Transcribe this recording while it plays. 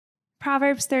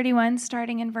Proverbs 31,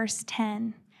 starting in verse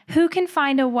 10. Who can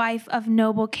find a wife of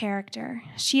noble character?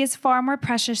 She is far more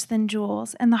precious than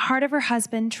jewels, and the heart of her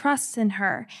husband trusts in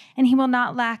her, and he will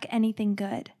not lack anything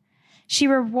good. She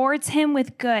rewards him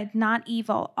with good, not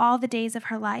evil, all the days of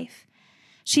her life.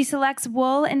 She selects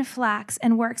wool and flax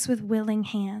and works with willing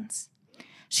hands.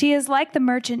 She is like the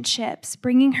merchant ships,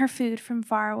 bringing her food from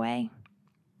far away.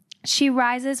 She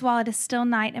rises while it is still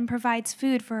night and provides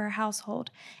food for her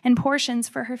household and portions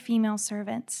for her female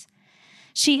servants.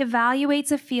 She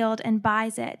evaluates a field and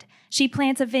buys it. She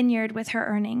plants a vineyard with her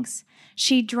earnings.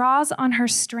 She draws on her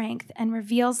strength and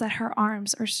reveals that her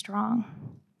arms are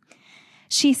strong.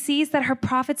 She sees that her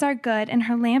profits are good and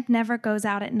her lamp never goes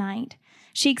out at night.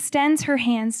 She extends her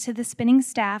hands to the spinning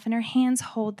staff and her hands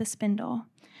hold the spindle.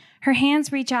 Her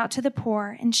hands reach out to the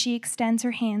poor and she extends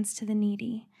her hands to the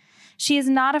needy. She is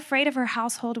not afraid of her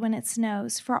household when it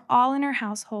snows, for all in her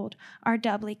household are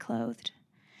doubly clothed.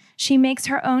 She makes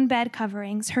her own bed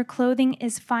coverings. Her clothing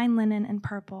is fine linen and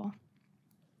purple.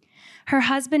 Her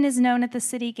husband is known at the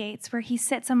city gates, where he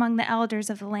sits among the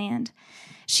elders of the land.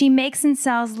 She makes and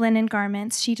sells linen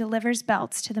garments. She delivers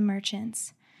belts to the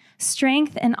merchants.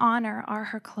 Strength and honor are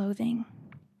her clothing,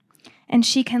 and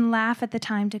she can laugh at the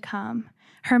time to come.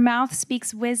 Her mouth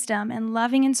speaks wisdom, and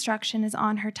loving instruction is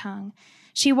on her tongue.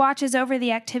 She watches over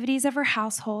the activities of her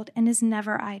household and is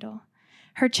never idle.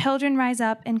 Her children rise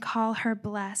up and call her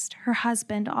blessed. Her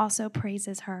husband also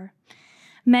praises her.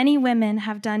 Many women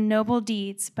have done noble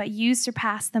deeds, but you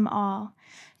surpass them all.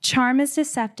 Charm is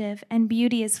deceptive and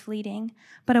beauty is fleeting,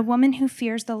 but a woman who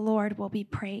fears the Lord will be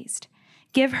praised.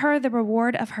 Give her the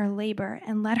reward of her labor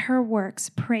and let her works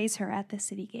praise her at the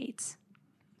city gates.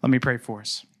 Let me pray for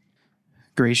us.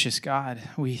 Gracious God,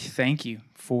 we thank you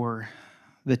for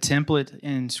the template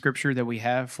in Scripture that we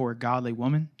have for a godly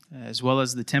woman, as well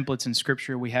as the templates in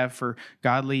Scripture we have for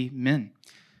godly men.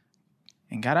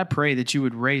 And God, I pray that you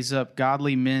would raise up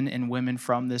godly men and women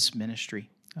from this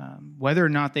ministry, whether or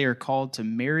not they are called to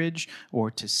marriage or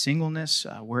to singleness,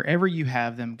 wherever you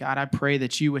have them. God, I pray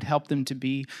that you would help them to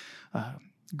be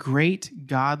great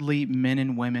godly men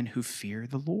and women who fear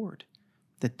the Lord,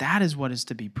 that is what is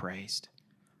to be praised.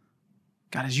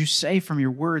 God, as you say from your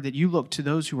word that you look to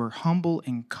those who are humble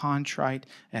and contrite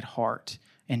at heart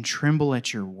and tremble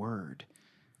at your word.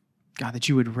 God, that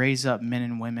you would raise up men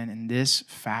and women in this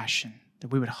fashion,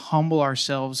 that we would humble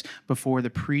ourselves before the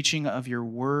preaching of your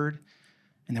word,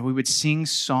 and that we would sing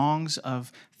songs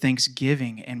of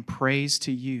thanksgiving and praise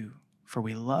to you, for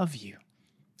we love you.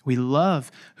 We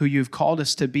love who you've called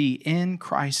us to be in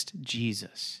Christ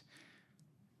Jesus.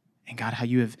 And God, how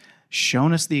you have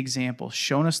shown us the example,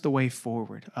 shown us the way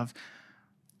forward of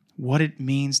what it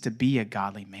means to be a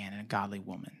godly man and a godly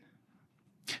woman.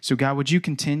 So God, would you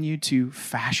continue to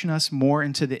fashion us more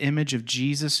into the image of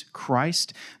Jesus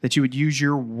Christ, that you would use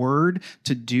your word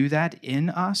to do that in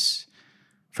us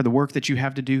for the work that you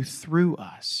have to do through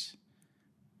us.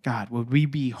 God, would we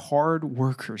be hard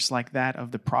workers like that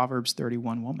of the Proverbs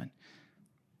 31 woman?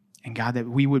 And God, that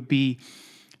we would be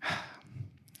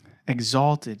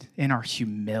exalted in our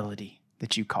humility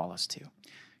that you call us to.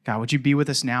 God, would you be with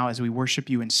us now as we worship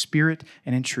you in spirit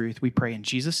and in truth? We pray in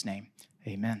Jesus' name,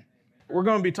 amen. We're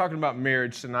going to be talking about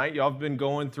marriage tonight. Y'all have been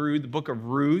going through the book of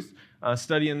Ruth,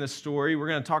 studying this story. We're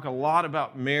going to talk a lot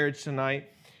about marriage tonight.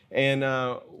 And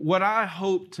what I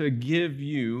hope to give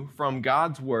you from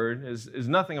God's word is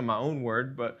nothing of my own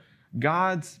word, but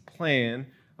God's plan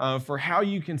for how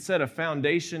you can set a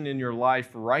foundation in your life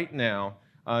right now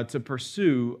to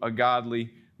pursue a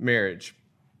godly marriage.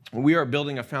 We are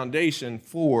building a foundation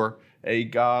for a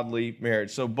godly marriage.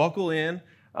 So buckle in.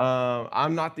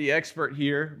 I'm not the expert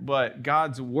here, but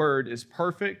God's word is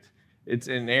perfect. It's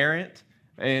inerrant,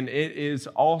 and it is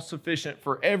all sufficient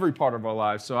for every part of our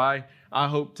lives. So I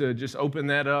hope to just open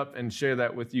that up and share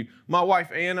that with you. My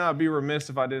wife, Anna, I'd be remiss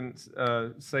if I didn't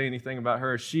say anything about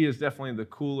her. She is definitely the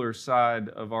cooler side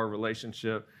of our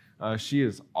relationship. She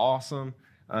is awesome.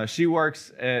 She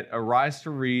works at Arise to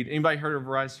Read. Anybody heard of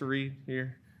Arise to Read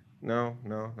here? No.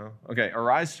 Okay,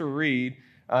 Arise to Read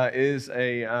is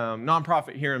a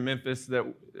nonprofit here in Memphis that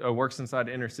works inside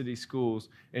inner city schools,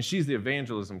 and she's the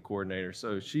evangelism coordinator.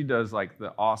 So she does like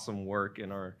the awesome work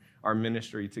in our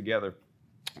ministry together.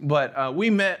 But we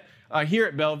met here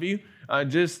at Bellevue,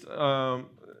 just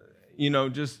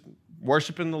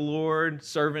worshiping the Lord,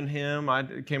 serving Him. I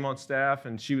came on staff,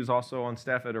 and she was also on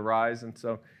staff at Arise, and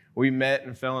so we met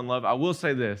and fell in love. I will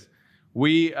say this.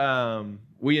 We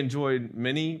enjoyed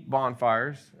many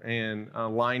bonfires and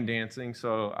line dancing,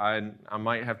 so I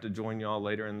might have to join y'all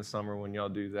later in the summer when y'all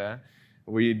do that.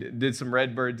 We did some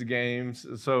Redbirds games,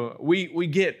 so we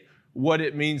get what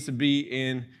it means to be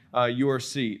in your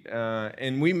seat.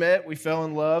 And we met, we fell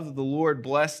in love, the Lord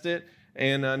blessed it,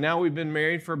 and now we've been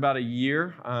married for about a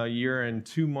year and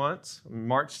 2 months.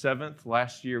 March 7th,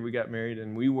 last year we got married,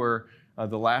 and we were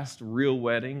the last real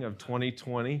wedding of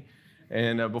 2020,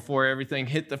 and before everything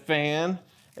hit the fan.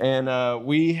 And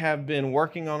we have been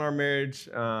working on our marriage,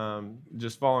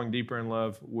 just falling deeper in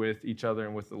love with each other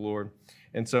and with the Lord.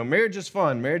 And so marriage is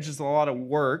fun. Marriage is a lot of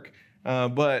work,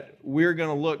 but we're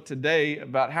going to look today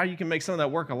about how you can make some of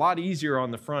that work a lot easier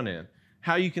on the front end,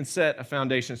 how you can set a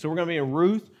foundation. So we're going to be in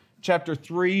Ruth chapter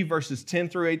 3, verses 10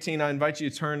 through 18. I invite you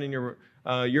to turn in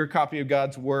your copy of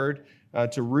God's Word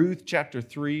to Ruth chapter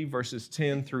 3, verses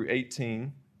 10 through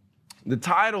 18. The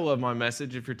title of my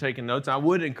message, if you're taking notes, I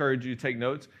would encourage you to take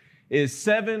notes, is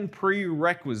 7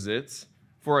 Prerequisites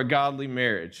for a Godly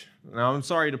Marriage. Now, I'm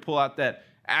sorry to pull out that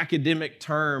academic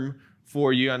term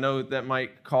for you. I know that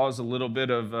might cause a little bit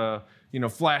of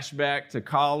flashback to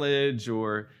college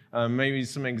or maybe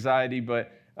some anxiety,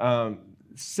 but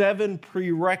 7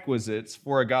 prerequisites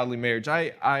for a godly marriage.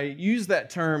 I use that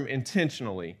term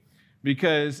intentionally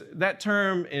because that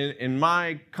term in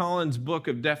my Collin's book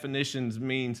of definitions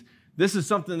means this is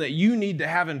something that you need to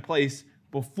have in place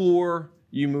before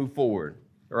you move forward,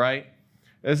 right?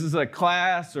 This is a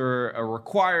class or a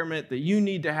requirement that you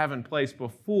need to have in place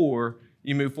before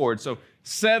you move forward. So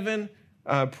 7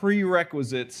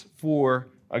 prerequisites for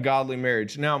a godly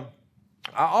marriage. Now,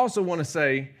 I also want to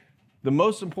say the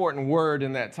most important word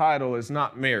in that title is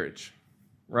not marriage,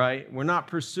 right? We're not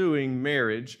pursuing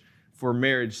marriage for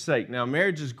marriage's sake. Now,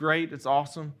 marriage is great, it's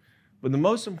awesome, but the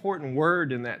most important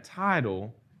word in that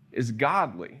title is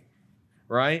godly,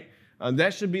 right?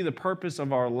 That should be the purpose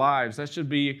of our lives. That should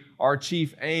be our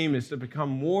chief aim, is to become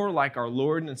more like our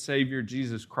Lord and Savior,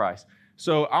 Jesus Christ.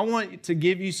 So I want to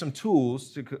give you some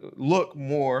tools to look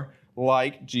more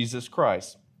like Jesus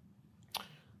Christ.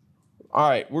 All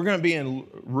right, we're going to be in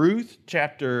Ruth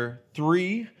chapter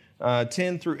 3,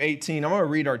 10 through 18. I'm going to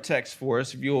read our text for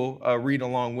us, if you'll read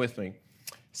along with me. It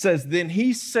says, "Then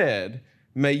he said,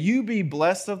 'May you be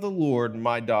blessed of the Lord,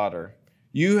 my daughter.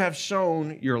 You have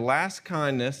shown your last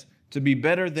kindness to be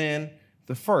better than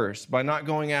the first by not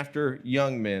going after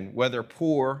young men, whether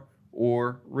poor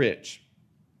or rich.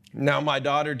 Now, my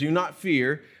daughter, do not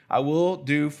fear. I will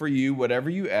do for you whatever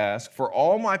you ask, for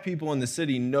all my people in the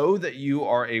city know that you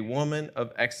are a woman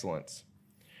of excellence.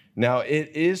 Now,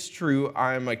 it is true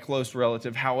I am a close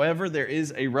relative. However, there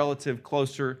is a relative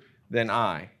closer than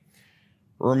I.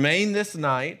 Remain this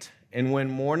night, and when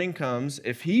morning comes,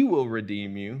 if he will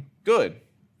redeem you, good,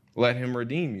 let him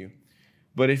redeem you.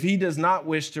 But if he does not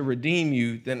wish to redeem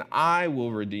you, then I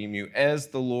will redeem you, as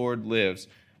the Lord lives.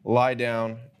 Lie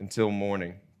down until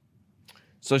morning.'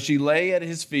 So she lay at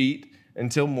his feet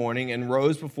until morning and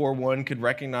rose before one could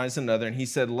recognize another. And he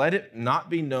said, 'Let it not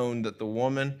be known that the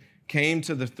woman came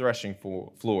to the threshing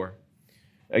floor.'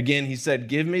 Again, he said,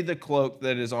 'Give me the cloak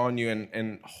that is on you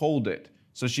and hold it.'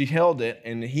 So she held it,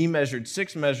 and he measured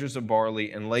 6 measures of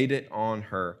barley and laid it on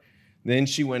her. Then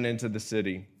she went into the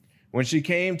city. When she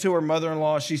came to her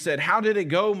mother-in-law, she said, 'How did it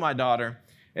go, my daughter?'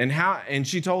 And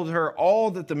she told her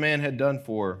all that the man had done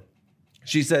for her.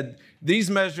 She said,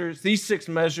 'These 6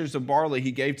 measures of barley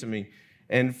he gave to me.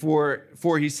 And for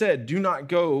he said, do not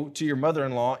go to your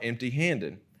mother-in-law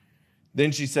empty-handed.'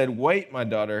 Then she said, 'Wait, my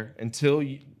daughter, until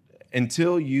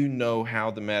you know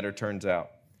how the matter turns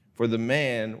out. For the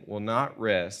man will not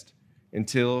rest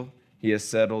until he has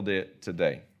settled it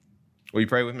today.'" Will you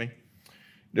pray with me?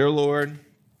 Dear Lord,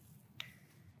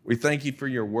 we thank you for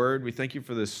your word. We thank you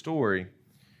for this story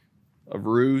of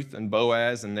Ruth and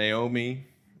Boaz and Naomi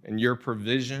and your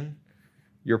provision,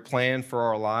 your plan for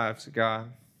our lives,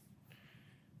 God.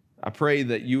 I pray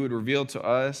that you would reveal to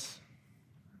us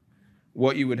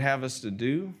what you would have us to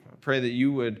do. I pray that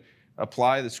you would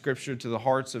apply the scripture to the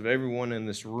hearts of everyone in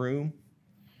this room.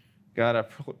 God, I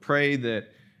pray that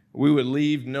we would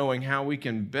leave knowing how we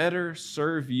can better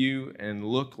serve you and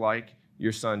look like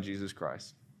your Son, Jesus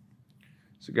Christ.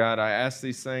 So God, I ask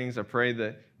these things. I pray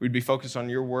that we'd be focused on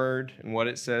your word and what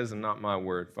it says and not my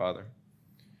word, Father.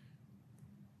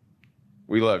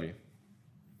 We love you.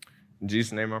 In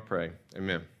Jesus' name I pray.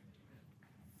 Amen.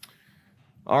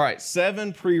 All right,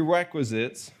 7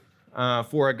 prerequisites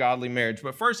for a godly marriage.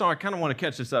 But first, I kind of want to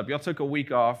catch this up. Y'all took a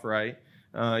week off, right?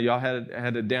 Y'all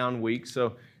had a down week.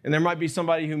 And there might be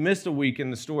somebody who missed a week in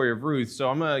the story of Ruth. So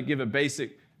I'm going to give a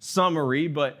basic summary.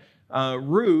 But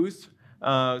Ruth,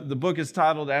 the book is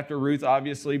titled after Ruth,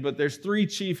 obviously, but there's 3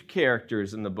 chief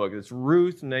characters in the book. It's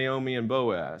Ruth, Naomi, and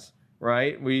Boaz,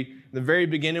 right? In the very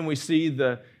beginning, we see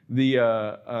the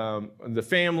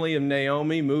family of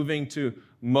Naomi moving to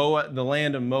Moab, the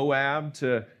land of Moab,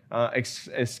 to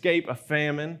escape a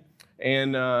famine.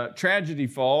 And tragedy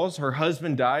falls. Her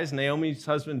husband dies. Naomi's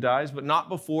husband dies, but not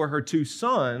before her 2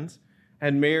 sons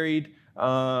had married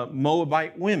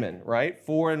Moabite women, right?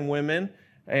 Foreign women.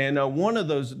 And one of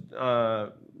those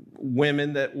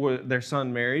women that their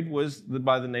son married was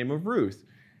by the name of Ruth.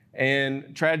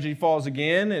 And tragedy falls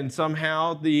again, and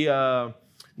somehow the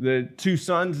 2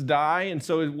 sons die. And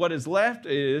so what is left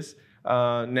is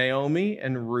Naomi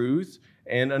and Ruth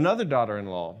and another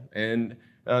daughter-in-law. And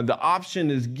the option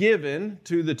is given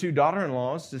to the 2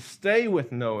 daughter-in-laws to stay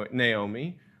with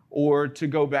Naomi or to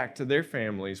go back to their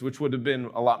families, which would have been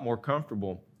a lot more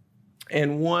comfortable.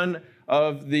 And one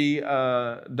of the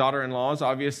daughter-in-laws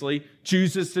obviously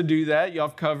chooses to do that. Y'all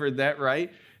have covered that,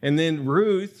 right? And then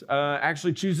Ruth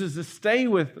actually chooses to stay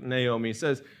with Naomi.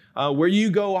 Says, where you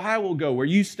go, I will go. Where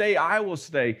you stay, I will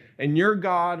stay. And your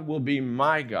God will be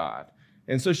my God.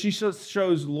 And so she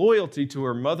shows loyalty to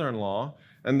her mother-in-law.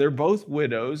 And they're both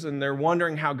widows, and they're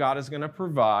wondering how God is going to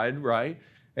provide, right?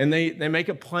 And they make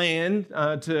a plan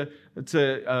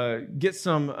to get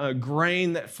some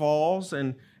grain that falls.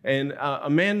 And a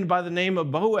man by the name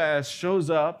of Boaz shows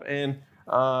up and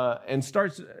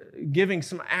starts giving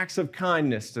some acts of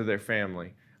kindness to their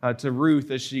family, to Ruth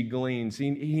as she gleans.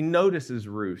 He notices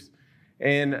Ruth.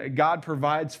 And God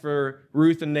provides for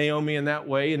Ruth and Naomi in that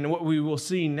way. And what we will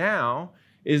see now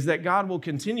is that God will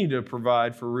continue to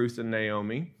provide for Ruth and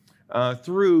Naomi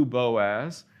through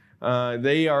Boaz.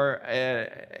 They are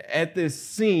at this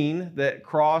scene that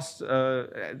Cross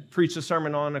preached a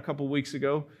sermon on a couple weeks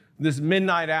ago, this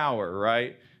midnight hour,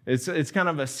 right? It's kind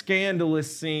of a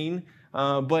scandalous scene,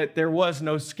 but there was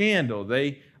no scandal.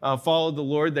 They followed the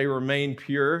Lord. They remained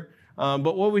pure.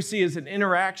 But what we see is an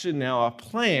interaction now, a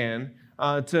plan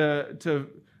to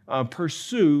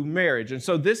pursue marriage. And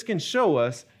so this can show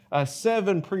us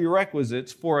 7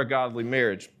 prerequisites for a godly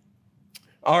marriage.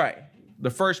 All right, the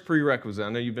first prerequisite, I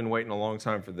know you've been waiting a long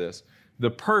time for this,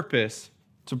 the purpose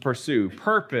to pursue.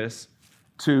 Purpose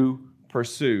to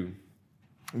pursue.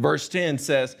 Verse 10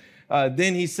 says,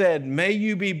 then he said, may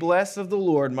you be blessed of the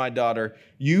Lord, my daughter.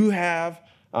 You have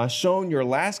shown your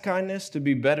last kindness to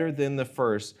be better than the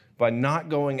first by not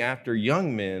going after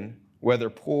young men, whether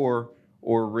poor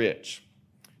or rich.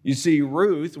 You see,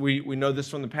 Ruth, we know this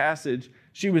from the passage,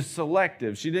 she was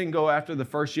selective. She didn't go after the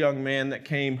first young man that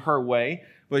came her way,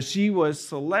 but she was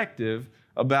selective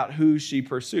about who she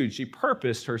pursued. She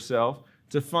purposed herself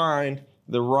to find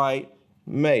the right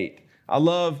mate. I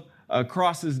love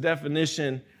Cross's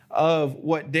definition of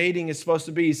what dating is supposed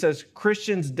to be. He says,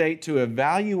 Christians date to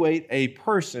evaluate a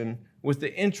person with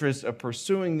the interest of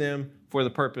pursuing them for the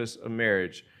purpose of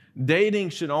marriage. Dating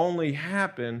should only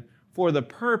happen for the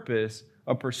purpose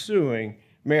of pursuing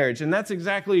marriage. And that's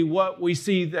exactly what we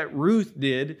see that Ruth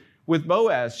did with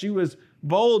Boaz. She was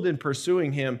bold in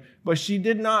pursuing him, but she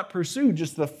did not pursue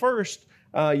just the first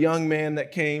young man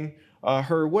that came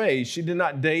her way. She did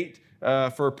not date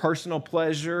for personal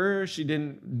pleasure. She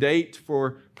didn't date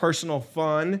for personal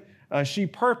fun. She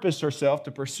purposed herself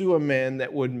to pursue a man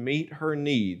that would meet her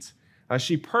needs.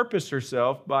 She purposed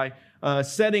herself by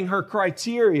setting her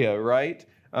criteria, right?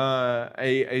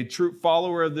 A true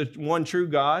follower of the one true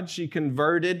God. She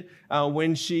converted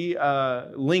when she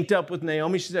linked up with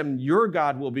Naomi. She said, your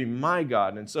God will be my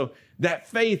God. And so that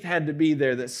faith had to be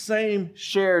there. That same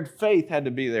shared faith had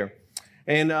to be there.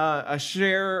 And a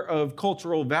share of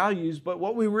cultural values. But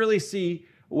what we really see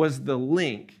was the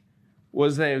link,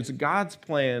 was that it was God's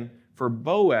plan for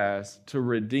Boaz to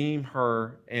redeem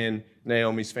her and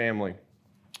Naomi's family.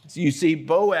 So you see,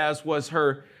 Boaz was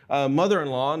her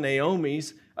mother-in-law,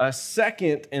 Naomi's,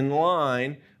 second in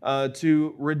line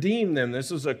to redeem them. This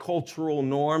was a cultural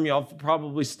norm. Y'all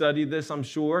probably studied this, I'm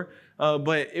sure.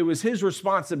 But it was his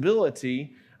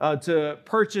responsibility to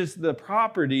purchase the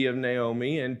property of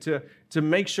Naomi and to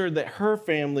make sure that her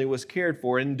family was cared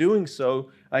for. In doing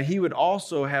so, he would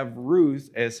also have Ruth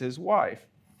as his wife.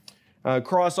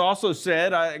 Cross also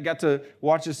said, I got to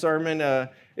watch a sermon,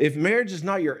 if marriage is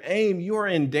not your aim, you are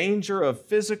in danger of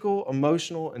physical,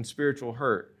 emotional, and spiritual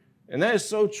hurt. And that is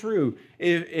so true.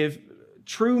 If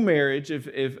true marriage,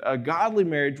 if a godly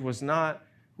marriage was not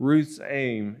Ruth's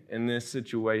aim in this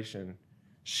situation,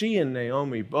 she and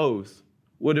Naomi both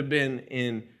would have been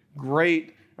in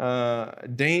great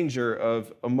danger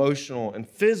of emotional and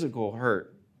physical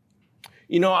hurt.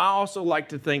 You know, I also like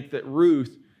to think that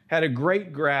Ruth had a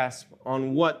great grasp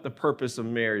on what the purpose of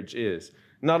marriage is.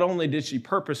 Not only did she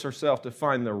purpose herself to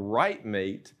find the right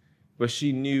mate, but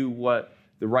she knew what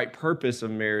the right purpose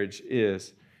of marriage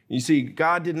is. You see,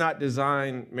 God did not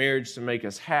design marriage to make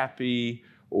us happy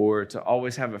or to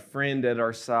always have a friend at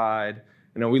our side.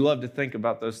 You know, we love to think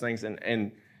about those things,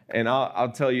 and And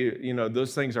I'll tell you,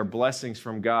 those things are blessings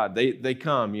from God. They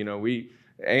come.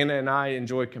 Anna and I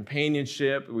enjoy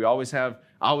companionship. I always have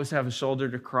a shoulder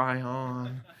to cry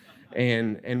on,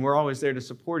 and we're always there to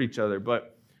support each other.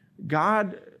 But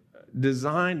God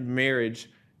designed marriage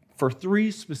for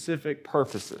 3 specific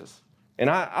purposes. And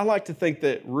I like to think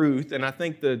that Ruth, and I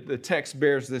think the text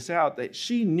bears this out, that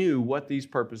she knew what these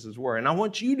purposes were. And I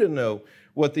want you to know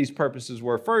what these purposes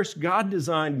were. First, God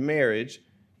designed marriage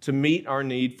to meet our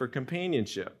need for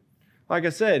companionship. Like I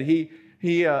said, He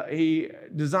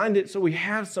designed it so we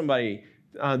have somebody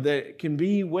that can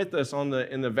be with us in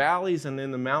the valleys and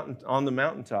on the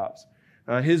mountaintops.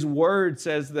 His word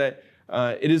says that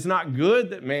it is not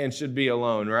good that man should be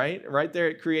alone, right? Right there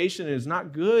at creation, it is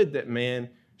not good that man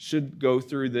should go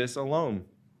through this alone.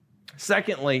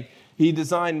 Secondly, he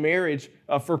designed marriage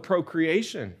for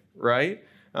procreation, right?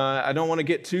 I don't want to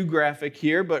get too graphic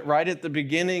here, but right at the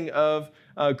beginning of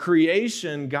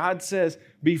creation, God says,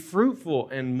 be fruitful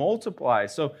and multiply.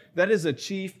 So that is a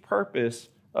chief purpose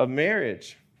of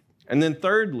marriage. And then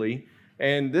thirdly,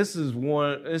 and this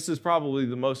is probably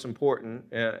the most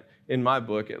important in my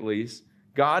book at least,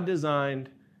 God designed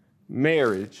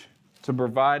marriage to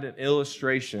provide an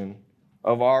illustration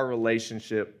of our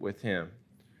relationship with Him.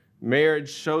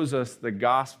 Marriage shows us the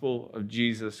gospel of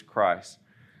Jesus Christ.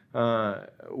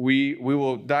 We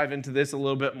will dive into this a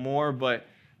little bit more, but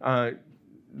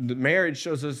the marriage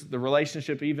shows us the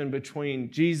relationship even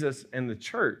between Jesus and the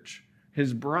church,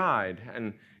 His bride.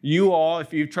 And you all,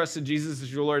 if you've trusted Jesus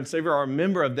as your Lord and Savior, are a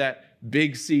member of that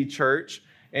Big C church.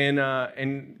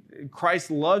 And Christ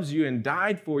loves you and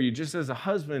died for you, just as a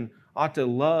husband ought to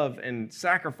love and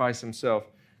sacrifice himself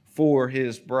for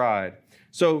his bride.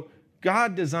 So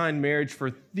God designed marriage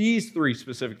for these 3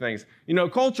 specific things.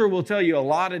 Culture will tell you a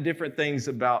lot of different things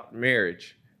about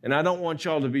marriage, and I don't want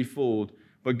y'all to be fooled,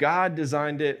 but God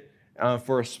designed it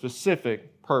for a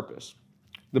specific purpose.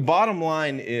 The bottom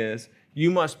line is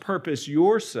you must purpose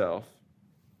yourself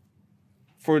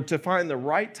to find the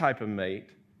right type of mate,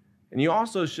 and you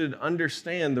also should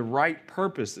understand the right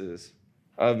purposes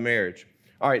of marriage.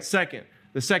 All right,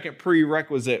 the second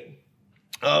prerequisite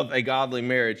of a godly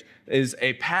marriage is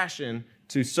a passion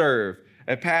to serve.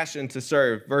 A passion to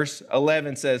serve. Verse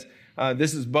 11 says,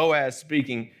 this is Boaz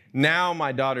speaking, "Now,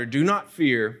 my daughter, do not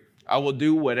fear. I will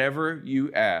do whatever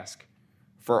you ask.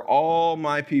 For all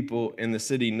my people in the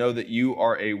city know that you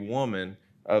are a woman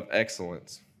of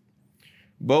excellence."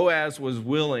 Boaz was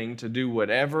willing to do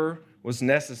whatever was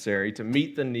necessary to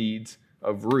meet the needs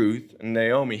of Ruth and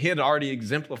Naomi. He had already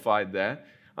exemplified that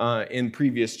in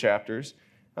previous chapters.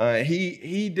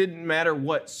 He didn't matter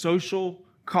what social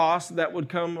cost that would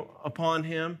come upon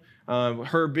him.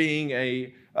 Her being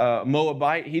a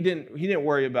Moabite, he didn't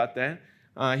worry about that.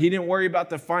 He didn't worry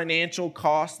about the financial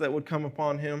cost that would come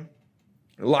upon him.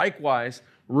 Likewise,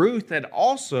 Ruth had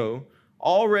also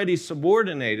already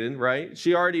subordinated, right?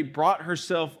 She already brought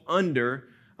herself under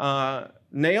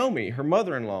Naomi, her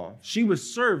mother-in-law. She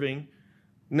was serving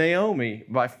Naomi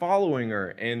by following her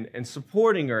and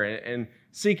supporting her and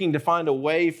seeking to find a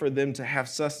way for them to have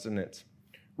sustenance.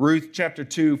 Ruth chapter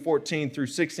 2, 14 through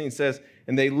 16 says,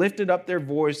 "And they lifted up their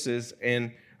voices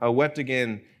and wept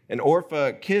again. And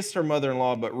Orpah kissed her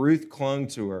mother-in-law, but Ruth clung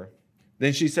to her.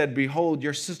 Then she said, 'Behold,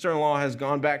 your sister-in-law has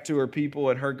gone back to her people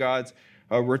and her gods.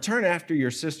 Return after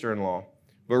your sister-in-law.'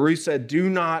 But Ruth said, 'Do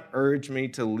not urge me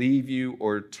to leave you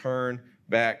or turn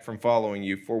back from following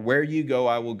you. For where you go,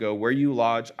 I will go. Where you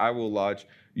lodge, I will lodge.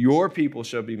 Your people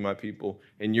shall be my people,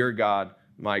 and your God,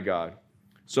 my God.'"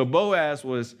 So Boaz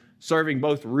was serving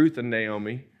both Ruth and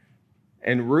Naomi,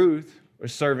 and Ruth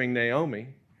was serving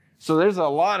Naomi. So there's a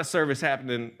lot of service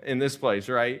happening in this place,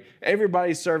 right?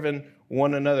 Everybody's serving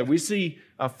one another. We see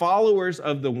followers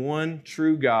of the one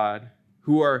true God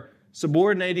who are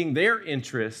subordinating their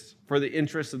interests for the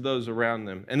interests of those around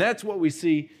them. And that's what we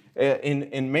see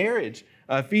in marriage.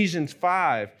 Ephesians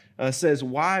 5 says,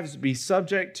 "Wives, be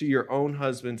subject to your own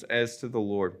husbands as to the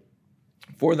Lord.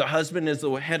 For the husband is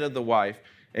the head of the wife,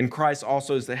 and Christ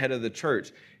also is the head of the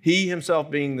church, he himself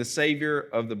being the Savior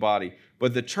of the body.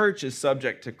 But the church is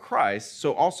subject to Christ,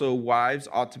 so also wives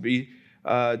ought to be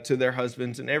to their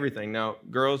husbands in everything." Now,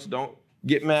 girls, don't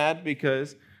get mad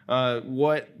because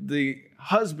what the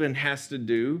husband has to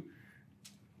do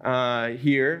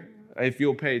here, if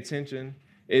you'll pay attention,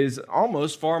 is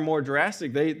almost far more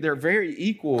drastic. They're very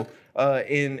equal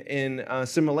in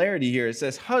similarity here. It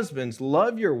says, "Husbands,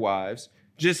 love your wives,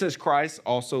 just as Christ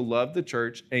also loved the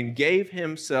church and gave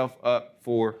himself up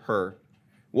for her."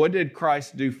 What did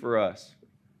Christ do for us?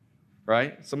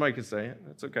 Right? Somebody could say it.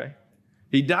 That's okay.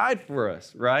 He died for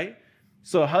us, right?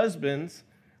 So husbands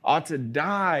ought to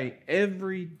die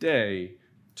every day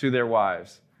to their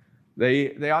wives.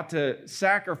 They ought to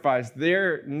sacrifice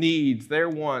their needs, their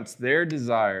wants, their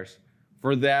desires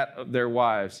for that of their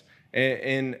wives,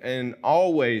 and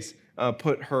always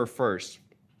put her first.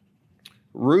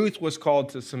 Ruth was called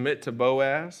to submit to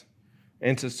Boaz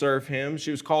and to serve him.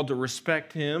 She was called to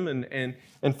respect him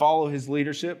and follow his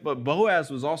leadership. But Boaz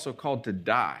was also called to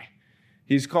die.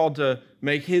 He's called to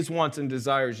make his wants and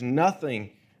desires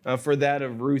nothing for that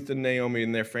of Ruth and Naomi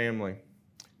and their family.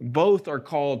 Both are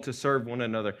called to serve one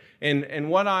another. And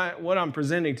what I'm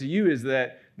presenting to you is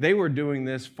that they were doing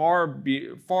this far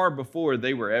before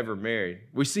they were ever married.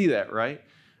 We see that, right?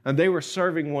 And they were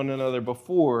serving one another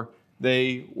before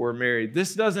they were married.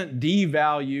 This doesn't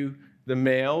devalue the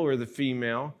male or the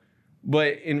female,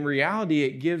 but in reality,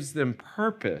 it gives them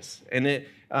purpose, and it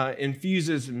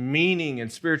infuses meaning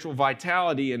and spiritual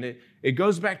vitality, and it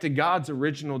goes back to God's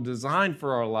original design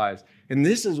for our lives. And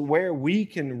this is where we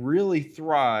can really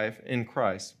thrive in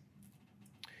Christ.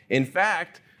 In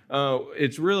fact,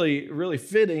 it's really, really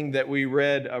fitting that we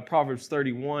read Proverbs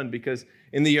 31, because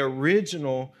in the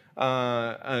original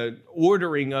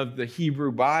ordering of the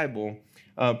Hebrew Bible,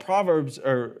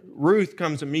 Ruth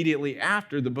comes immediately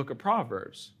after the book of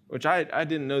Proverbs, which I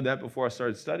didn't know that before I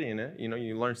started studying it. You know,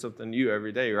 you learn something new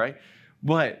every day, right?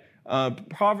 But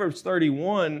Proverbs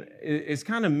 31 is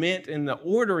kind of meant in the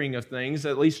ordering of things,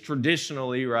 at least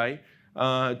traditionally, right,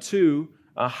 to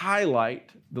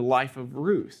highlight the life of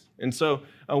Ruth. And so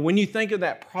when you think of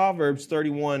that Proverbs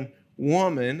 31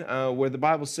 woman, where the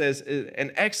Bible says,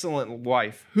 an excellent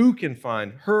wife, who can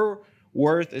find? Her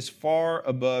worth is far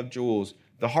above jewels.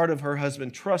 The heart of her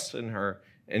husband trusts in her,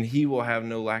 and he will have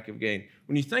no lack of gain.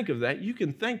 When you think of that, you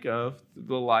can think of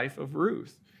the life of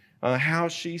Ruth, how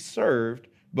she served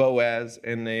Boaz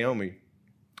and Naomi,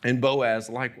 and Boaz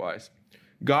likewise.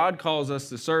 God calls us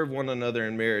to serve one another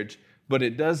in marriage, but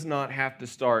it does not have to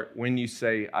start when you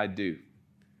say, I do.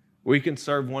 We can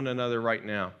serve one another right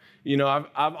now. You know,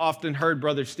 I've often heard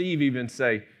Brother Steve even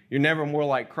say, you're never more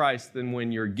like Christ than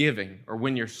when you're giving or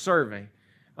when you're serving.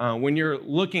 When you're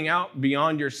looking out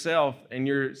beyond yourself and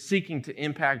you're seeking to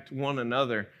impact one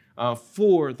another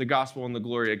for the gospel and the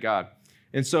glory of God.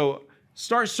 And so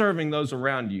start serving those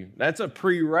around you. That's a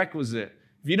prerequisite.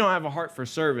 If you don't have a heart for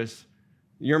service,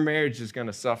 your marriage is going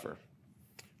to suffer.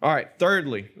 All right,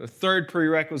 thirdly, the third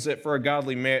prerequisite for a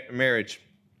godly marriage,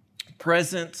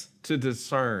 presence to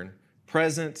discern.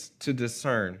 Presence to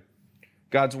discern.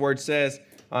 God's word says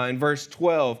in verse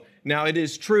 12, now it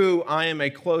is true I am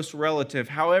a close relative.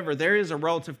 However, there is a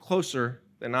relative closer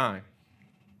than I.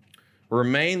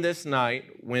 Remain this night.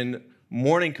 When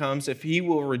morning comes, if he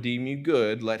will redeem you,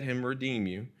 good, let him redeem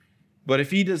you. But if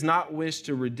he does not wish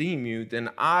to redeem you, then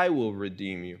I will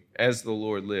redeem you, as the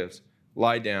Lord lives.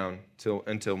 Lie down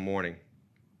until morning.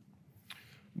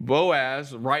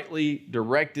 Boaz rightly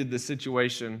directed the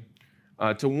situation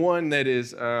to one that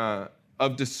is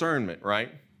of discernment,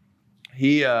 right?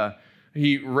 He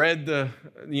read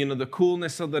the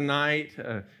coolness of the night,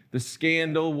 the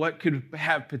scandal, what could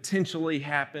have potentially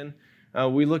happened.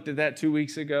 We looked at that 2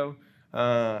 weeks ago.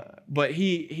 But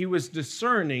he was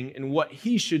discerning in what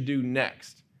he should do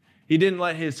next. He didn't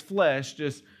let his flesh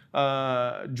just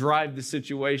drive the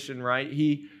situation, right?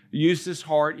 He used his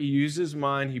heart, he used his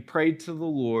mind, he prayed to the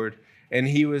Lord, and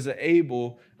he was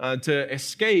able to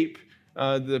escape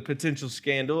the potential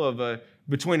scandal of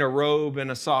between a robe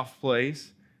and a soft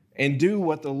place and do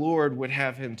what the Lord would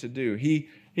have him to do.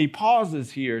 He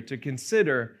pauses here to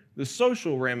consider the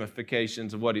social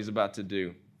ramifications of what he's about to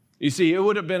do. You see, it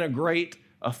would have been a great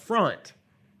affront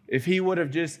if he would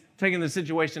have just taken the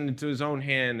situation into his own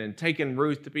hand and taken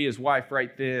Ruth to be his wife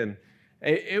right then.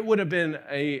 It would have been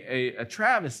a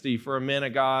travesty for a man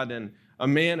of God and a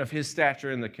man of his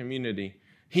stature in the community.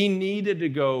 He needed to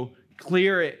go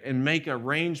clear it and make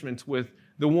arrangements with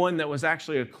the one that was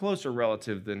actually a closer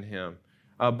relative than him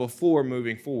before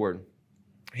moving forward.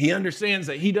 He understands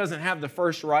that he doesn't have the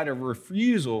first right of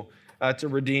refusal to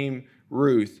redeem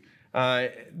Ruth.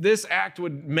 This act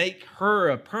would make her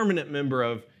a permanent member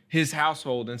of his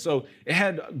household. And so it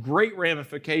had great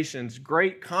ramifications,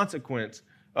 great consequence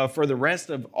for the rest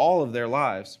of all of their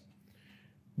lives.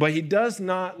 But he does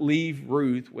not leave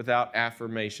Ruth without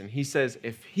affirmation. He says,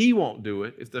 if he won't do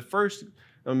it, if the first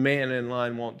man in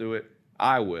line won't do it,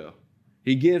 I will.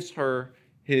 He gives her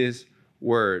his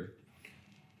word.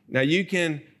 Now you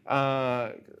can,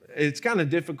 it's kind of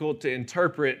difficult to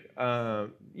interpret,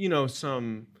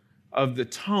 some of the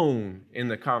tone in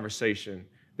the conversation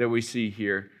that we see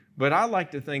here. But I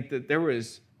like to think that there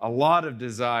was a lot of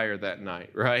desire that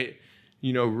night, right?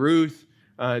 You know, Ruth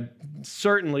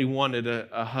certainly wanted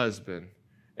a husband.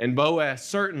 And Boaz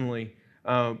certainly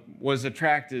was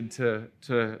attracted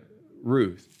to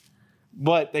Ruth.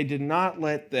 But they did not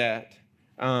let that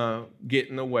get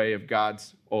in the way of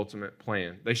God's ultimate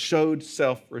plan. They showed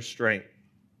self-restraint.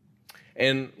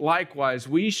 And likewise,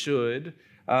 we should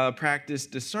practice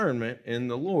discernment in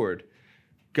the Lord.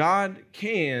 God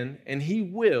can and He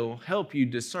will help you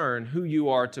discern who you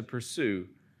are to pursue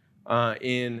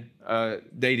in a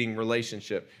dating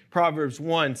relationship. Proverbs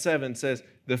 1:7 says,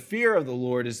 "The fear of the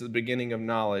Lord is the beginning of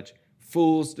knowledge.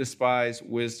 Fools despise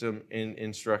wisdom and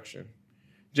instruction."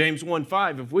 James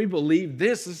 1:5, if we believe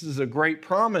this is a great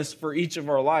promise for each of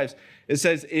our lives. It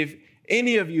says, "If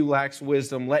any of you lacks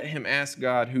wisdom, let him ask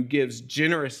God, who gives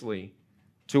generously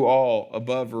to all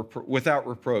without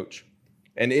reproach,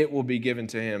 and it will be given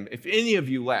to him." If any of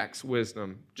you lacks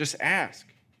wisdom, just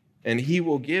ask, and He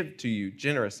will give to you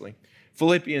generously.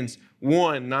 Philippians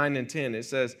 1:9 and 10, it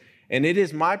says, "And it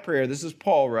is my prayer," this is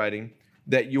Paul writing,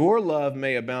 "that your love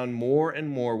may abound more and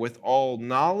more with all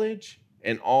knowledge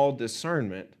and all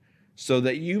discernment, so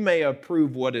that you may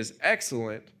approve what is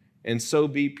excellent, and so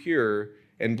be pure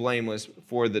and blameless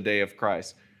for the day of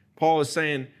Christ." Paul is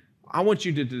saying, I want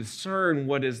you to discern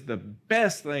what is the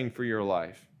best thing for your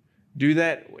life. Do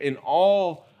that in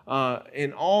all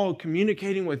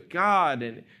communicating with God,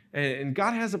 and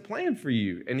God has a plan for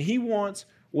you, and He wants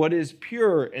what is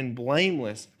pure and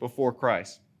blameless before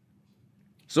Christ.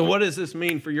 So what does this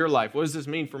mean for your life? What does this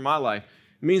mean for my life?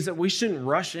 It means that we shouldn't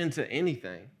rush into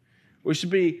anything. We should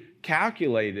be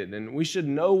calculated, and we should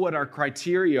know what our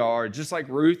criteria are, just like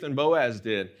Ruth and Boaz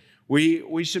did.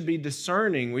 We should be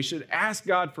discerning. We should ask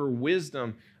God for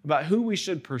wisdom about who we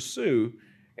should pursue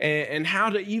and how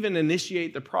to even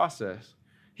initiate the process.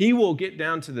 He will get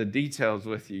down to the details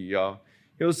with you, y'all.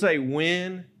 He'll say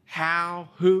when,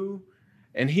 how, who,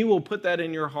 and He will put that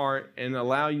in your heart and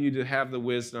allow you to have the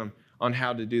wisdom on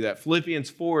how to do that. Philippians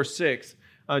 4:6,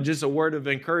 just a word of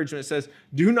encouragement, says,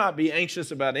 "Do not be anxious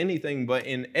about anything, but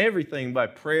in everything by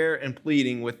prayer and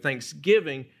pleading with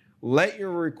thanksgiving, let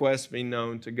your requests be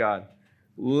known to God."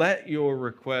 Let your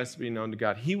requests be known to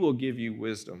God. He will give you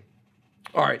wisdom.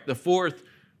 All right, the fourth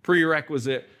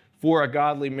prerequisite for a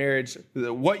godly marriage,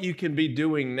 what you can be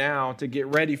doing now to get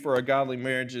ready for a godly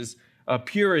marriage, is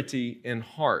purity in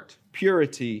heart.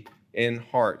 Purity in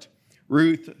heart.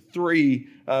 Ruth 3,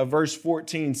 verse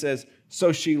 14 says,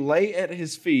 "So she lay at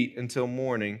his feet until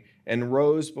morning and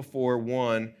rose before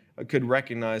one could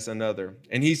recognize another.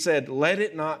 And he said, 'Let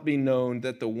it not be known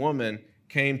that the woman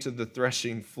came to the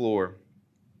threshing floor.'"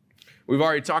 We've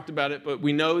already talked about it, but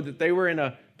we know that they were in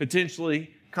a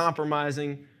potentially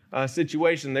compromising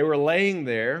situation. They were laying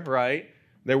there, right?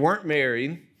 They weren't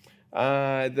married.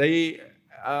 They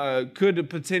could have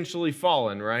potentially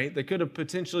fallen, right? They could have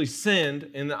potentially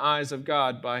sinned in the eyes of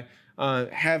God by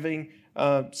having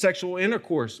sexual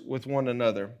intercourse with one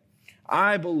another.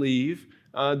 I believe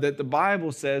that the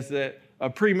Bible says that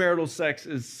premarital sex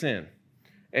is sin.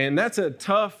 And that's a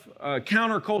tough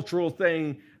countercultural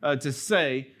thing to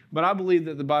say, but I believe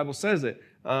that the Bible says it.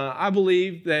 I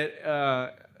believe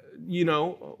that,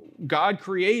 God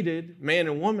created man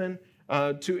and woman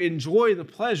to enjoy the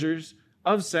pleasures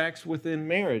of sex within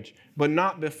marriage, but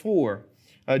not before.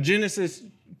 Genesis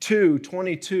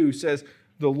 2:22 says,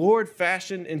 "The Lord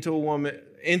fashioned into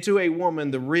a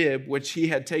woman the rib which He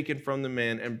had taken from the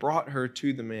man and brought her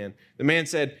to the man. The man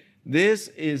said, 'This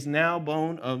is now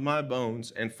bone of my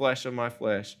bones and flesh of my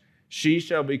flesh. She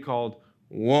shall be called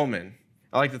woman.'"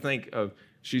 I like to think of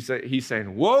he's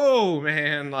saying, "Whoa,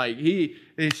 man!" Like he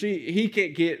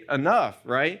can't get enough,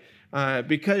 right?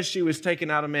 Because she was taken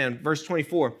out of man. Verse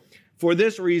 24. "For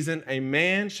this reason, a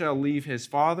man shall leave his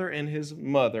father and his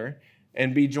mother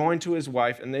and be joined to his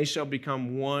wife, and they shall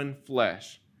become one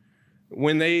flesh."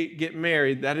 When they get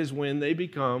married, that is when they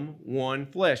become one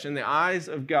flesh. In the eyes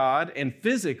of God and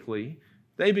physically,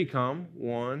 they become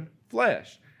one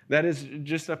flesh. That is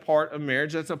just a part of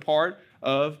marriage. That's a part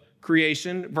of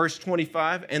creation. Verse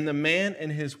 25, "And the man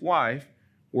and his wife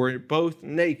were both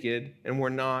naked and were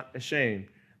not ashamed."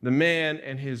 The man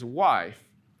and his wife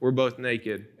were both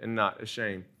naked and not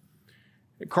ashamed.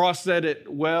 Cross said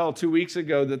it well 2 weeks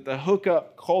ago that the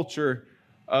hookup culture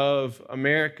of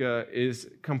America is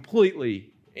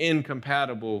completely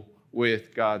incompatible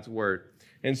with God's word.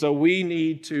 And so we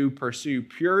need to pursue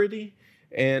purity,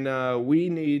 and we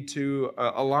need to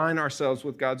align ourselves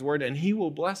with God's word, and He will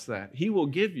bless that. He will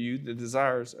give you the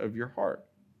desires of your heart.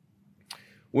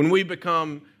 When we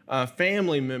become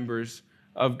family members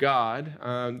of God,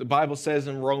 the Bible says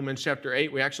in Romans chapter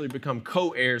 8, we actually become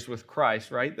co-heirs with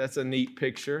Christ, right? That's a neat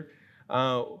picture.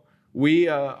 We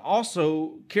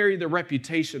also carry the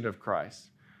reputation of Christ.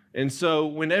 And so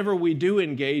whenever we do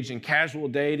engage in casual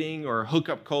dating or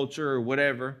hookup culture or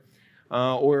whatever,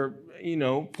 or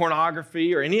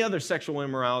pornography or any other sexual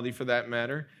immorality for that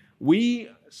matter, we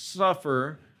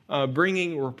suffer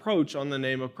bringing reproach on the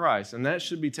name of Christ, and that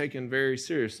should be taken very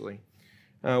seriously.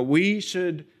 We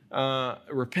should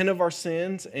repent of our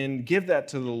sins and give that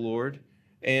to the Lord,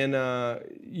 and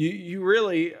you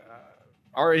really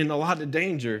are in a lot of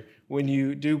danger when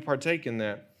you do partake in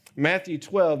that. Matthew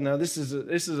 12, now this is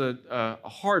a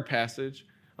hard passage,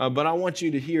 but I want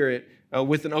you to hear it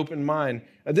with an open mind.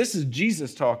 This is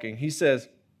Jesus talking. He says,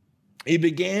 he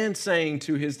began saying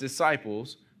to his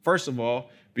disciples, first of all,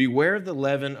 beware of the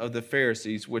leaven of the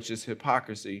Pharisees, which is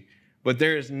hypocrisy. But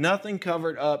there is nothing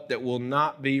covered up that will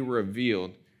not be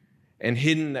revealed, and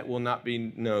hidden that will not be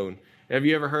known. Have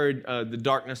you ever heard the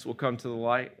darkness will come to the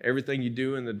light? Everything you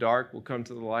do in the dark will come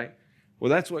to the light. Well,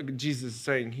 that's what Jesus is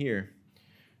saying here.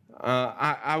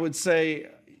 I would say,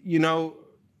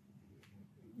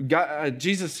 God,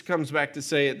 Jesus comes back to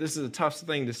say it. This is a tough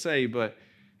thing to say, but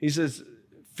he says,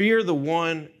 fear the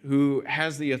one who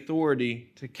has the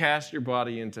authority to cast your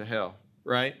body into hell,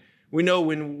 right? We know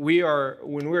when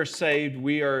we're saved,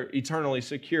 we are eternally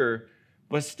secure,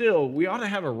 but still, we ought to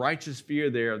have a righteous fear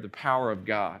there of the power of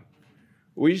God.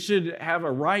 We should have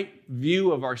a right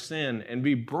view of our sin and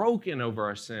be broken over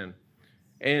our sin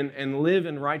and live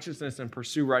in righteousness and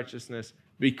pursue righteousness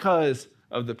because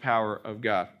of the power of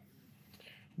God.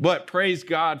 But praise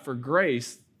God for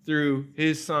grace through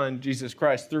his Son, Jesus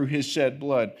Christ, through his shed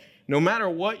blood. No matter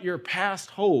what your past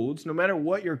holds, no matter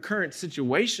what your current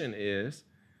situation is,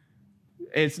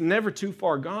 it's never too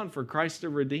far gone for Christ to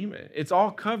redeem it. It's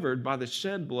all covered by the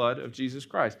shed blood of Jesus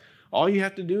Christ. All you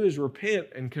have to do is repent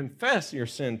and confess your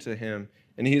sin to him,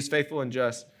 and he is faithful and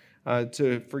just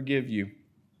to forgive you.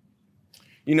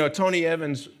 Tony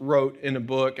Evans wrote in a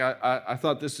book, I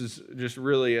thought this is just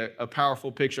really a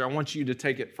powerful picture. I want you to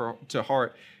take it to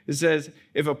heart. It says,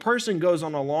 if a person goes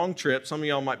on a long trip, some of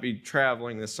y'all might be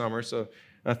traveling this summer, so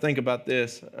think about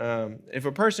this. If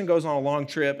a person goes on a long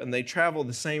trip and they travel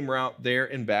the same route there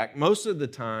and back, most of the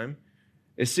time,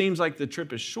 it seems like the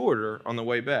trip is shorter on the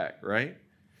way back, right?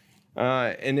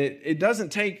 And it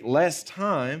doesn't take less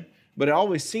time, but it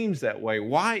always seems that way.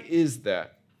 Why is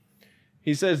that?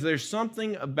 He says there's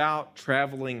something about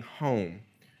traveling home.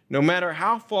 No matter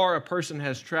how far a person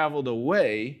has traveled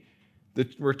away, the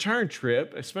return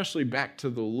trip, especially back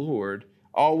to the Lord,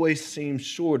 always seems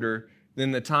shorter than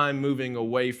the time moving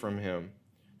away from him.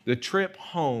 The trip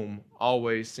home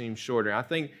always seems shorter. I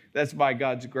think that's by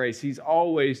God's grace. He's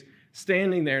always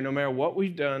standing there, no matter what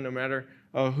we've done, no matter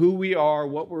who we are,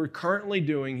 what we're currently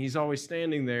doing. He's always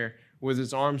standing there with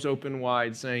his arms open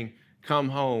wide saying, come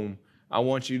home. I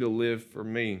want you to live for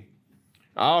me.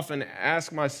 I often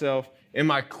ask myself, am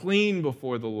I clean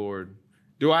before the Lord?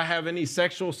 Do I have any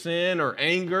sexual sin or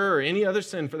anger or any other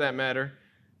sin for that matter?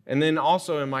 And then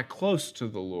also, am I close to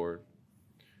the Lord?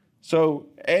 So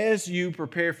as you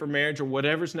prepare for marriage or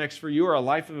whatever's next for you, or a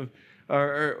life of,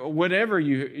 or whatever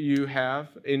you have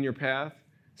in your path,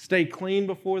 stay clean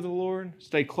before the Lord,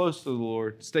 stay close to the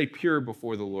Lord, stay pure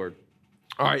before the Lord.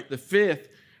 All right, the fifth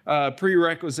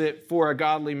prerequisite for a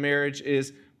godly marriage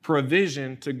is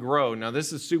provision to grow. Now,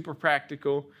 this is super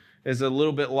practical. It's a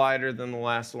little bit lighter than the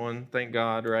last one, thank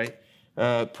God, right?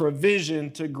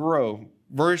 Provision to grow.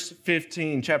 Verse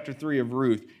 15, chapter 3 of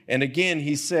Ruth. And again,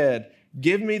 he said,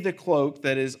 give me the cloak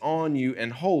that is on you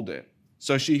and hold it.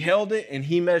 So she held it, and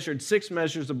he measured 6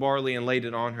 measures of barley and laid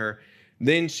it on her.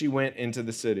 Then she went into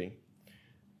the city.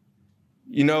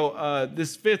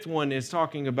 This fifth one is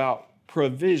talking about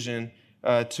provision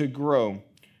to grow.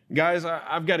 Guys,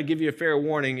 I've got to give you a fair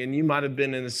warning, and you might have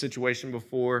been in this situation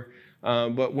before,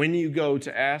 but when you go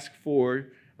to ask for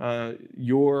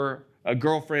your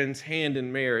girlfriend's hand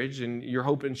in marriage, and you're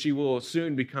hoping she will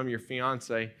soon become your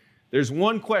fiance, there's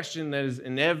one question that is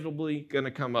inevitably going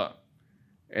to come up,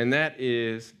 and that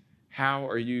is, how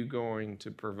are you going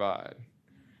to provide?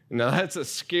 Now, that's a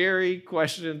scary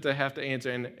question to have to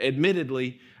answer, and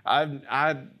admittedly,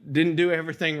 I didn't do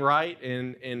everything right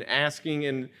in asking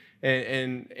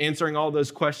and answering all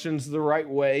those questions the right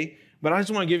way, but I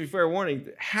just want to give you fair warning.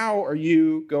 How are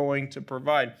you going to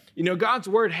provide? God's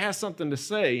word has something to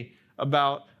say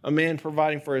about a man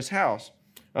providing for his house.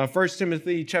 1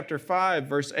 Timothy chapter 5,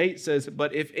 verse 8 says,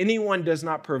 but if anyone does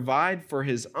not provide for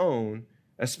his own,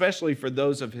 especially for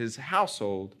those of his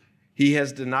household, he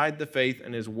has denied the faith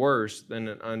and is worse than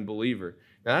an unbeliever.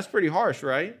 Now, that's pretty harsh,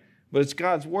 right? But it's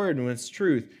God's word and it's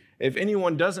truth. If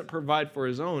anyone doesn't provide for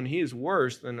his own, he is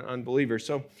worse than an unbeliever.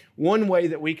 So one way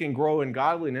that we can grow in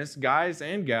godliness, guys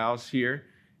and gals here,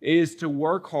 is to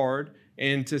work hard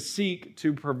and to seek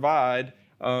to provide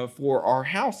for our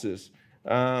houses.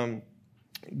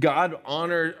 God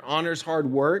honors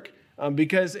hard work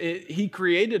because he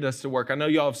created us to work. I know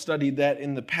y'all have studied that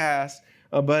in the past,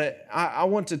 but I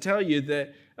want to tell you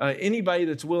that anybody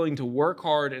that's willing to work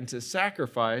hard and to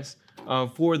sacrifice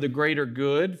for the greater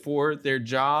good, for their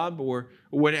job, or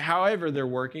however they're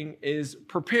working, is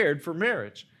prepared for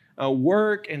marriage.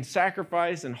 Work and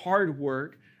sacrifice and hard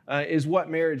work is what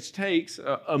marriage takes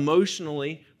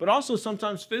emotionally, but also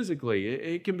sometimes physically.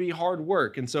 It can be hard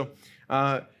work. And so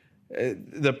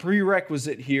the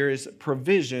prerequisite here is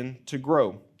provision to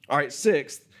grow. All right,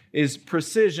 sixth is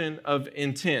precision of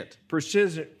intent.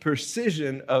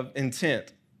 Precision of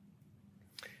intent.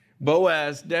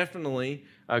 Boaz definitely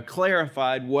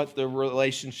clarified what the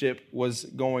relationship was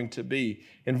going to be.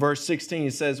 In verse 16,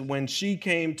 it says, when she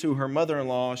came to her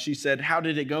mother-in-law, she said, how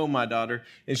did it go, my daughter?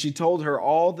 And she told her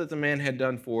all that the man had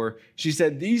done for her. She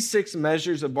said, these 6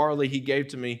 measures of barley he gave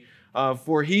to me,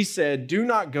 for he said, do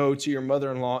not go to your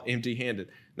mother-in-law empty-handed.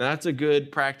 Now, that's a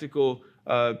good practical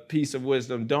piece of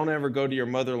wisdom. Don't ever go to your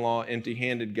mother-in-law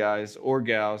empty-handed, guys or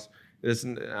gals.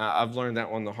 I've learned that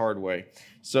one the hard way.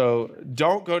 So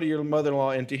don't go to your mother-in-law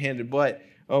empty-handed, but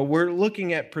we're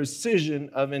looking at precision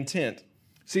of intent.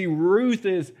 See, Ruth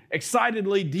is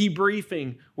excitedly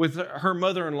debriefing with her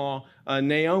mother-in-law,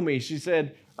 Naomi. She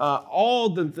said, all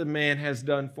that the man has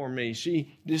done for me.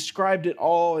 She described it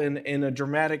all in a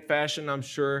dramatic fashion, I'm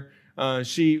sure.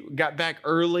 She got back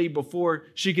early before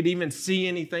she could even see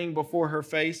anything before her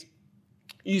face.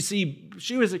 You see,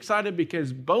 she was excited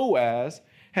because Boaz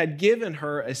had given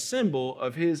her a symbol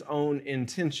of his own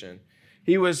intention.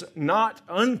 He was not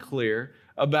unclear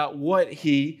about what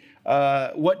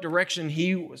direction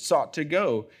he sought to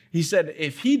go. He said,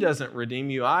 if he doesn't redeem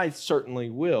you, I certainly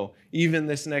will, even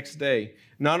this next day.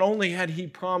 Not only had he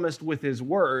promised with his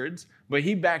words, but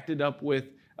he backed it up with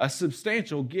a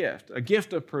substantial gift, a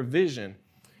gift of provision.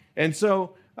 And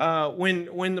so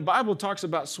when the Bible talks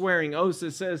about swearing oaths,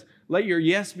 it says, let your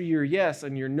yes be your yes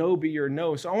and your no be your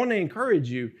no. So I want to encourage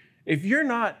you, if you're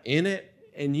not in it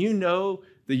and you know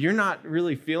that you're not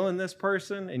really feeling this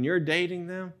person and you're dating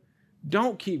them,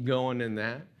 don't keep going in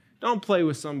that. Don't play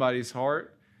with somebody's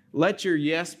heart. Let your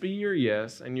yes be your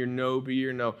yes and your no be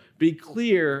your no. Be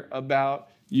clear about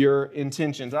your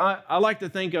intentions. I like to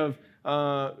think of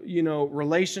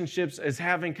relationships as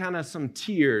having kind of some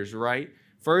tiers, right?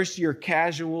 First, you're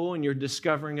casual and you're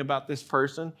discovering about this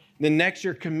person. Then next,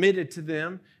 you're committed to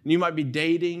them. And you might be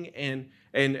dating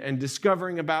and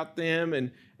discovering about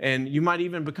them. And you might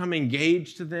even become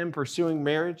engaged to them, pursuing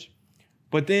marriage.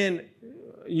 But then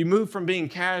you move from being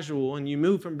casual and you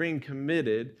move from being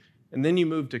committed. And then you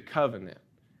move to covenant.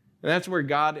 And that's where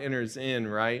God enters in,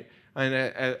 right? And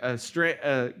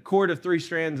a cord of 3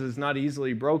 strands is not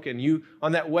easily broken.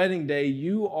 On that wedding day,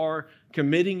 you are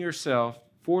committing yourself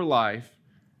for life.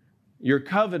 You're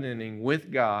covenanting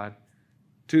with God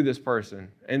to this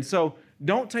person. And so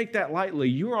don't take that lightly.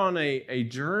 You're on a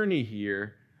journey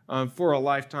here for a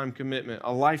lifetime commitment,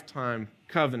 a lifetime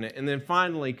covenant. And then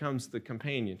finally comes the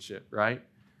companionship, right?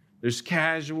 There's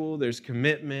casual, there's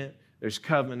commitment, there's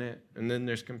covenant, and then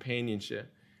there's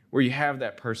companionship, where you have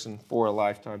that person for a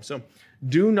lifetime. So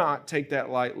do not take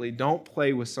that lightly. Don't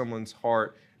play with someone's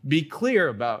heart. Be clear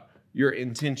about your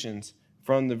intentions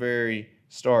from the very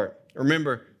start.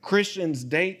 Remember, Christians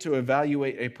date to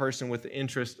evaluate a person with the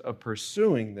interest of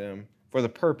pursuing them for the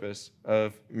purpose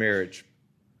of marriage.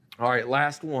 All right,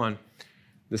 last one,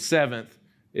 the 7th,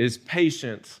 is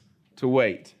patience to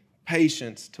wait.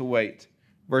 Patience to wait.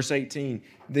 Verse 18,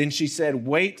 then she said,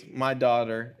 wait, my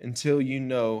daughter, until you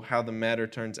know how the matter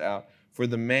turns out, for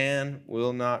the man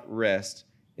will not rest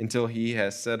until he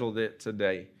has settled it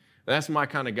today. That's my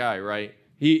kind of guy, right?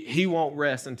 He won't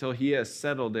rest until he has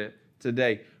settled it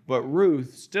today. But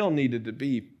Ruth still needed to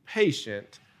be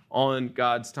patient on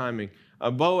God's timing.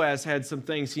 Boaz had some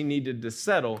things he needed to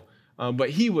settle, but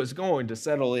he was going to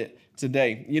settle it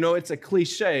today. You know, it's a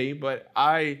cliche, but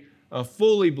I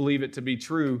fully believe it to be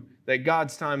true that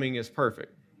God's timing is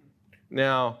perfect.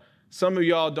 Now, some of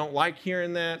y'all don't like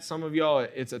hearing that. Some of y'all,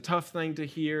 it's a tough thing to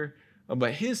hear,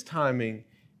 but his timing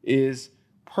is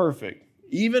perfect.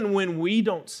 Even when we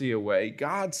don't see a way,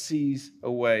 God sees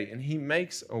a way and he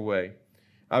makes a way.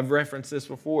 I've referenced this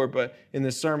before, but in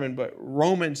the sermon, but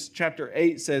Romans chapter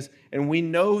 8 says, and we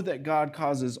know that God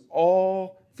causes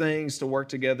all things to work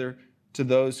together to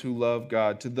those who love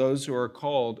God, to those who are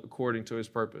called according to his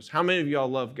purpose. How many of y'all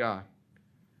love God?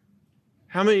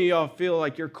 How many of y'all feel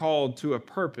like you're called to a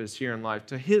purpose here in life,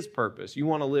 to his purpose? You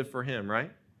want to live for him, right?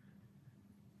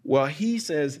 Well, he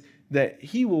says that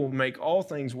he will make all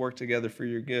things work together for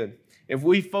your good. If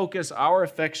we focus our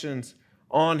affections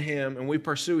on him and we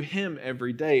pursue him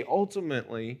every day,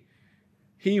 ultimately,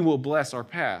 he will bless our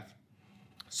path.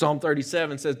 Psalm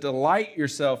 37 says, delight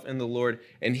yourself in the Lord,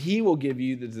 and he will give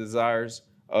you the desires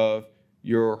of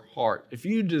your heart. If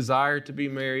you desire to be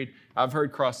married, I've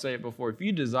heard Cross say it before, if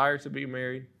you desire to be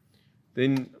married,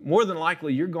 then more than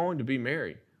likely you're going to be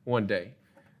married one day.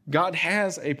 God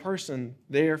has a person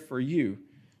there for you,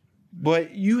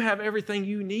 but you have everything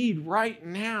you need right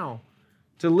now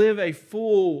to live a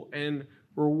full and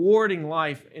rewarding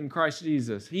life in Christ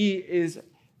Jesus. He is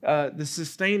the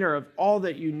sustainer of all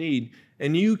that you need,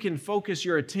 and you can focus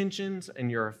your attentions and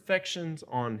your affections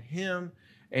on him,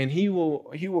 and he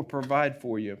will provide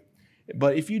for you.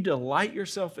 But if you delight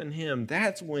yourself in him,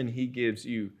 that's when he gives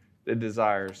you the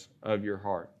desires of your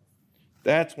heart.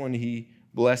 That's when he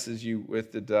blesses you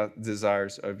with the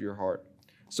desires of your heart.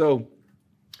 So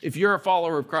if you're a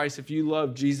follower of Christ, if you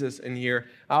love Jesus in here,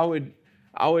 I would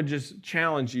just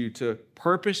challenge you to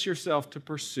purpose yourself to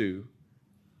pursue,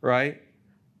 right?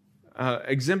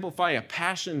 Exemplify a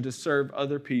passion to serve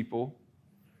other people.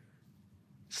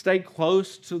 Stay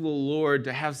close to the Lord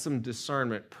to have some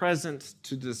discernment, presence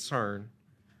to discern.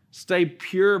 Stay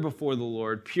pure before the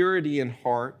Lord, purity in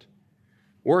heart.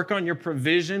 Work on your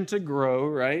provision to grow,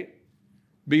 right?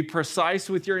 Be precise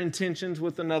with your intentions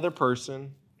with another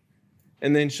person.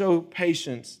 And then show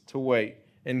patience to wait.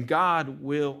 And God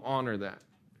will honor that.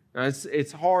 Now,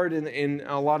 it's hard in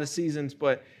a lot of seasons,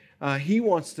 but he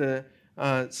wants to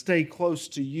stay close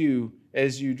to you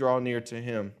as you draw near to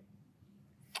him.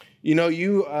 You know,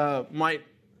 you might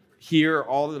hear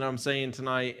all that I'm saying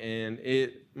tonight, and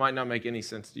it might not make any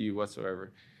sense to you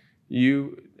whatsoever.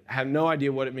 You have no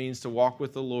idea what it means to walk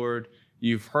with the Lord.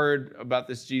 You've heard about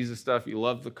this Jesus stuff. You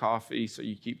love the coffee, so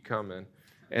you keep coming.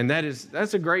 And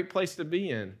that's a great place to be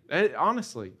in.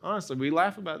 Honestly, we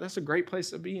laugh about it. That's a great place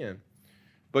to be in.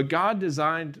 But God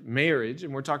designed marriage,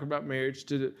 and we're talking about marriage,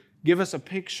 to give us a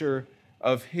picture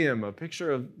of him, a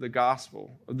picture of the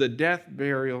gospel, of the death,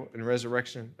 burial, and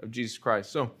resurrection of Jesus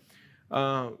Christ. So,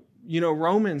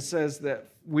 Romans says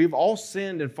that we've all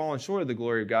sinned and fallen short of the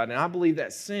glory of God. And I believe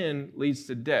that sin leads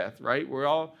to death, right? We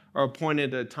all are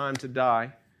appointed a time to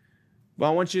die. But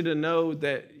I want you to know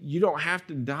that you don't have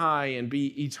to die and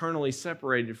be eternally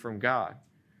separated from God.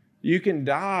 You can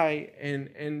die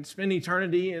and spend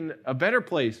eternity in a better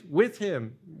place with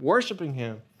him, worshiping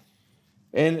him.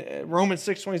 And Romans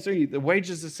 6:23, the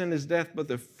wages of sin is death, but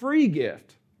the free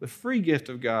gift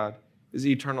of God is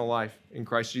eternal life in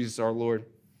Christ Jesus our Lord.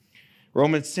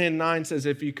 Romans 10:9 says,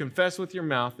 if you confess with your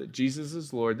mouth that Jesus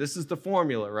is Lord, this is the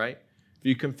formula, right? If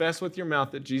you confess with your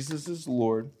mouth that Jesus is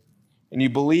Lord, and you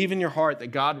believe in your heart that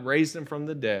God raised him from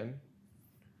the dead,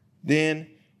 then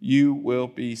you will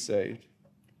be saved.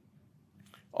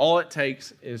 All it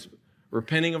takes is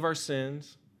repenting of our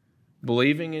sins,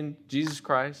 believing in Jesus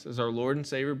Christ as our Lord and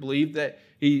Savior, believe that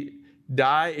he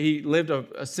lived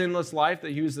a sinless life,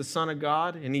 that he was the Son of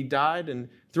God, and he died, and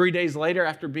 3 days later,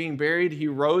 after being buried, he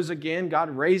rose again. God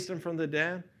raised him from the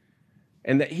dead,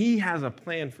 and that he has a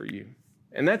plan for you.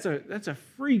 And that's a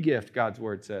free gift, God's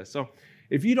word says. So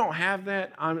if you don't have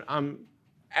that, I'm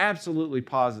absolutely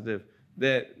positive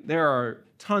that there are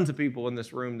tons of people in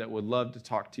this room that would love to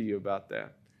talk to you about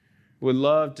that, would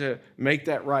love to make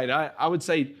that right. I would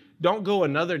say don't go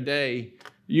another day.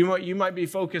 You might be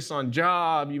focused on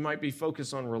job, you might be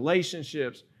focused on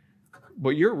relationships,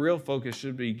 but your real focus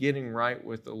should be getting right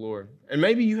with the Lord. And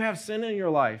maybe you have sin in your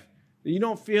life, that you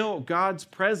don't feel God's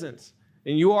presence,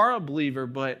 and you are a believer,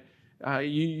 but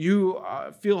you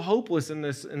feel hopeless in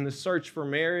the search for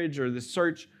marriage, or the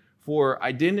search for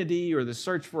identity, or the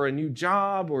search for a new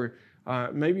job, or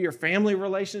maybe your family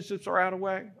relationships are out of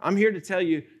whack. I'm here to tell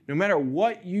you, no matter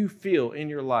what you feel in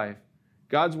your life,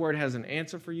 God's word has an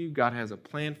answer for you. God has a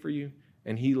plan for you,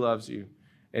 and he loves you,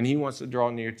 and he wants to draw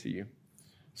near to you.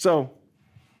 So,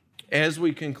 as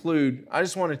we conclude, I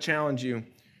just want to challenge you,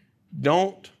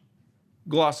 don't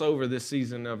gloss over this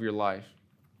season of your life,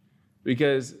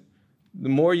 because the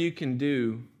more you can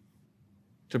do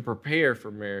to prepare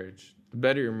for marriage, the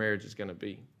better your marriage is going to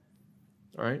be.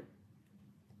 All right?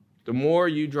 The more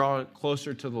you draw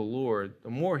closer to the Lord, the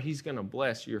more he's going to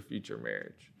bless your future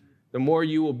marriage. The more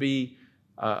you will be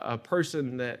a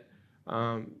person that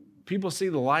people see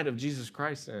the light of Jesus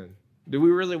Christ in. Do we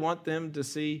really want them to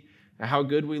see how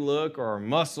good we look, or our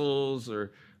muscles,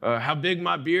 or how big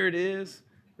my beard is?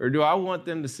 Or do I want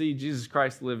them to see Jesus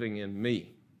Christ living in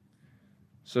me?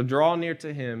 So draw near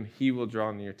to him, he will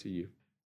draw near to you.